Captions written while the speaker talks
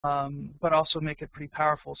but also make it pretty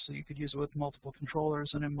powerful so you could use it with multiple controllers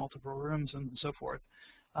and in multiple rooms and so forth.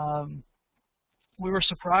 We were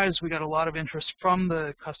surprised we got a lot of interest from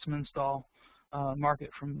the custom install market,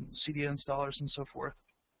 from CDA installers and so forth.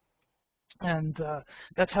 And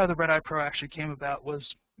that's how the RedEye Pro actually came about, was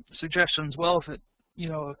suggestions. Well, if it,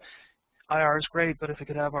 IR is great, but if it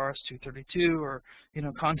could have RS-232 or,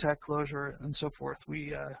 contact closure and so forth,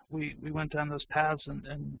 we went down those paths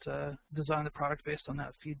and designed the product based on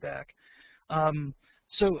that feedback.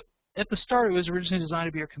 So at the start, it was originally designed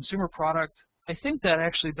to be a consumer product. I think that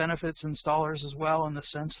actually benefits installers as well, in the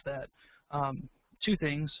sense that two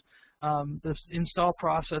things. This install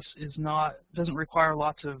process doesn't require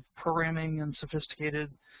lots of programming and sophisticated,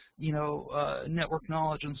 network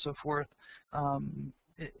knowledge and so forth.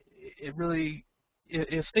 It really,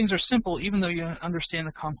 if things are simple, even though you understand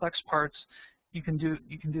the complex parts, you can do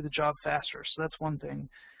the job faster. So that's one thing,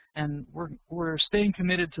 and we're staying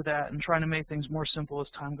committed to that and trying to make things more simple as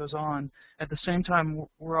time goes on. At the same time,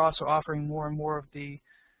 we're also offering more and more of the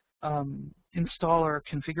installer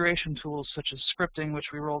configuration tools, such as scripting,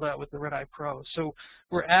 which we rolled out with the RedEye Pro. So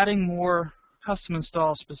we're adding more custom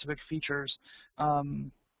install specific features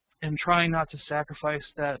and trying not to sacrifice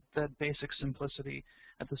that basic simplicity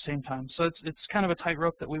at the same time. So it's kind of a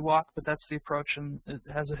tightrope that we walk, but that's the approach, and it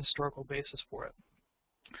has a historical basis for it.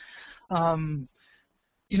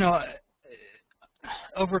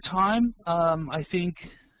 Over time, I think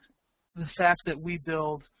the fact that we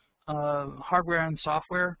build hardware and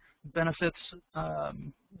software benefits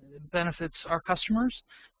our customers,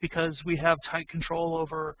 because we have tight control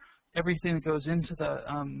over everything that goes into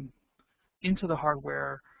the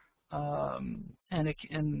hardware, and it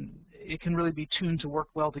can really be tuned to work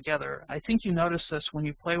well together. I think you notice this when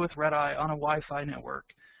you play with RedEye on a Wi-Fi network.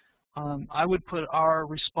 I would put our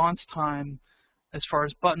response time, as far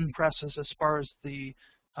as button presses, as far as the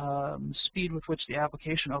speed with which the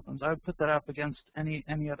application opens, I would put that up against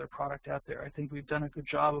any other product out there. I think we've done a good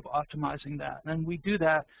job of optimizing that. And we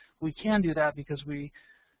can do that because we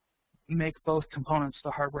make both components,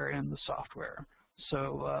 the hardware and the software.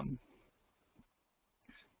 So,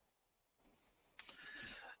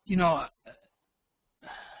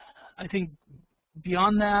 I think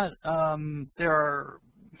beyond that, there are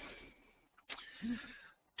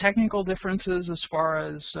technical differences as far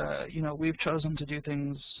as, we've chosen to do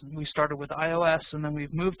things. We started with iOS, and then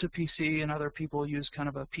we've moved to PC, and other people use kind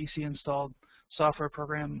of a PC-installed software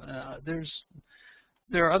program.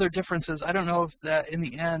 There are other differences. I don't know if that, in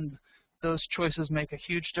the end, those choices make a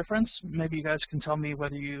huge difference. Maybe you guys can tell me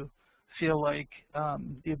whether you feel like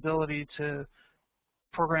the ability to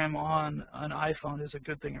program on an iPhone is a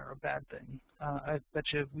good thing or a bad thing. I bet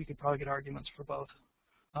you we could probably get arguments for both.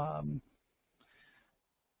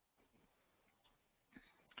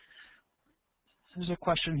 There's a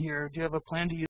question here. Do you have a plan to use